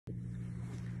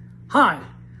Hi,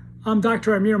 I'm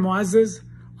Dr. Amir Moazzez.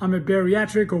 I'm a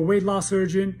bariatric or weight loss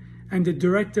surgeon and the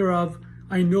director of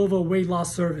Inova Weight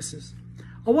Loss Services.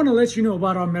 I want to let you know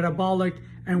about our metabolic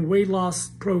and weight loss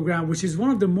program, which is one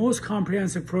of the most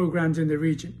comprehensive programs in the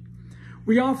region.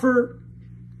 We offer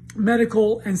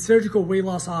medical and surgical weight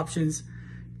loss options,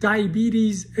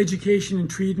 diabetes education and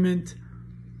treatment,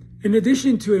 in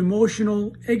addition to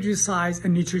emotional, exercise,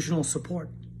 and nutritional support.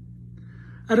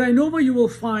 At Inova, you will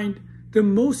find the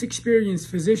most experienced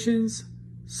physicians,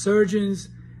 surgeons,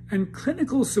 and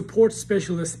clinical support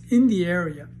specialists in the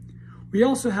area. We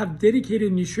also have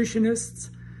dedicated nutritionists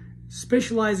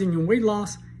specializing in weight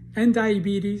loss and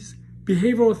diabetes,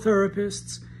 behavioral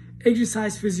therapists,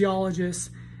 exercise physiologists,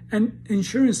 and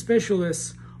insurance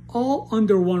specialists, all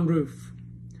under one roof.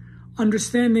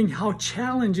 Understanding how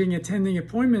challenging attending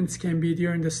appointments can be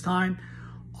during this time,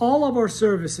 all of our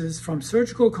services, from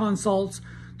surgical consults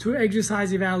to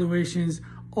exercise evaluations,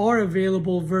 are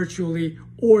available virtually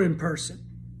or in person.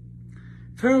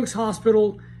 Fair Oaks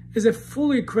Hospital is a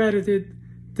fully accredited,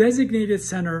 designated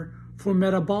center for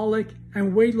metabolic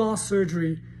and weight loss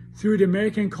surgery through the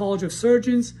American College of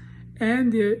Surgeons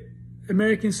and the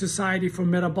American Society for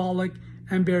Metabolic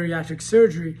and Bariatric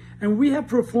Surgery, and we have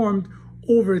performed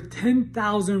over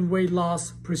 10,000 weight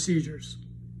loss procedures.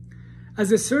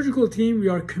 As a surgical team, we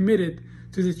are committed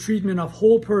to the treatment of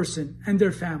whole person and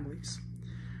their families.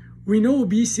 We know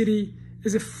obesity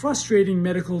is a frustrating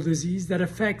medical disease that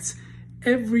affects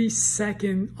every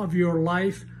second of your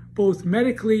life, both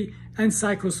medically and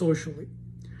psychosocially.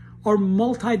 Our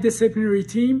multidisciplinary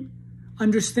team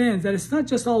understands that it's not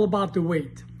just all about the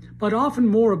weight, but often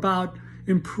more about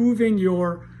improving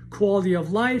your quality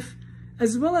of life,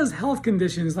 as well as health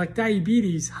conditions like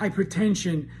diabetes,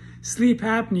 hypertension, sleep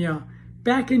apnea,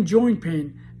 back and joint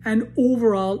pain, and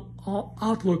overall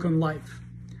outlook on life.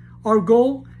 Our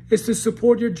goal is to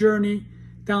support your journey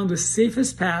down the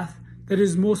safest path that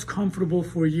is most comfortable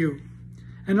for you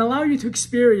and allow you to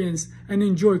experience and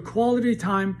enjoy quality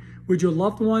time with your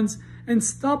loved ones and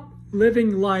stop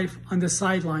living life on the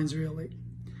sidelines, really.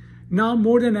 Now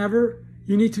more than ever,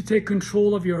 you need to take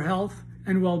control of your health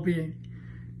and well-being.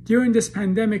 During this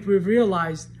pandemic,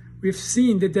 we've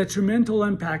seen the detrimental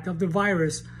impact of the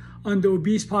virus on the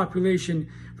obese population,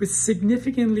 with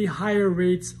significantly higher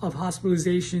rates of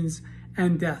hospitalizations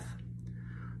and death.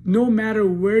 No matter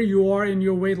where you are in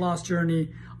your weight loss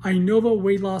journey, Inova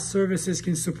Weight Loss Services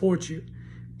can support you.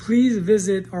 Please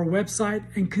visit our website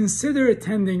and consider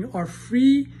attending our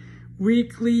free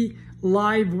weekly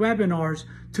live webinars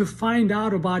to find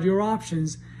out about your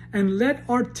options, and let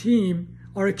our team,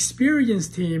 our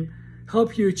experienced team,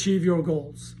 help you achieve your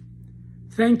goals.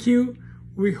 Thank you.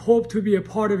 We hope to be a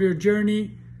part of your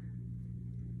journey.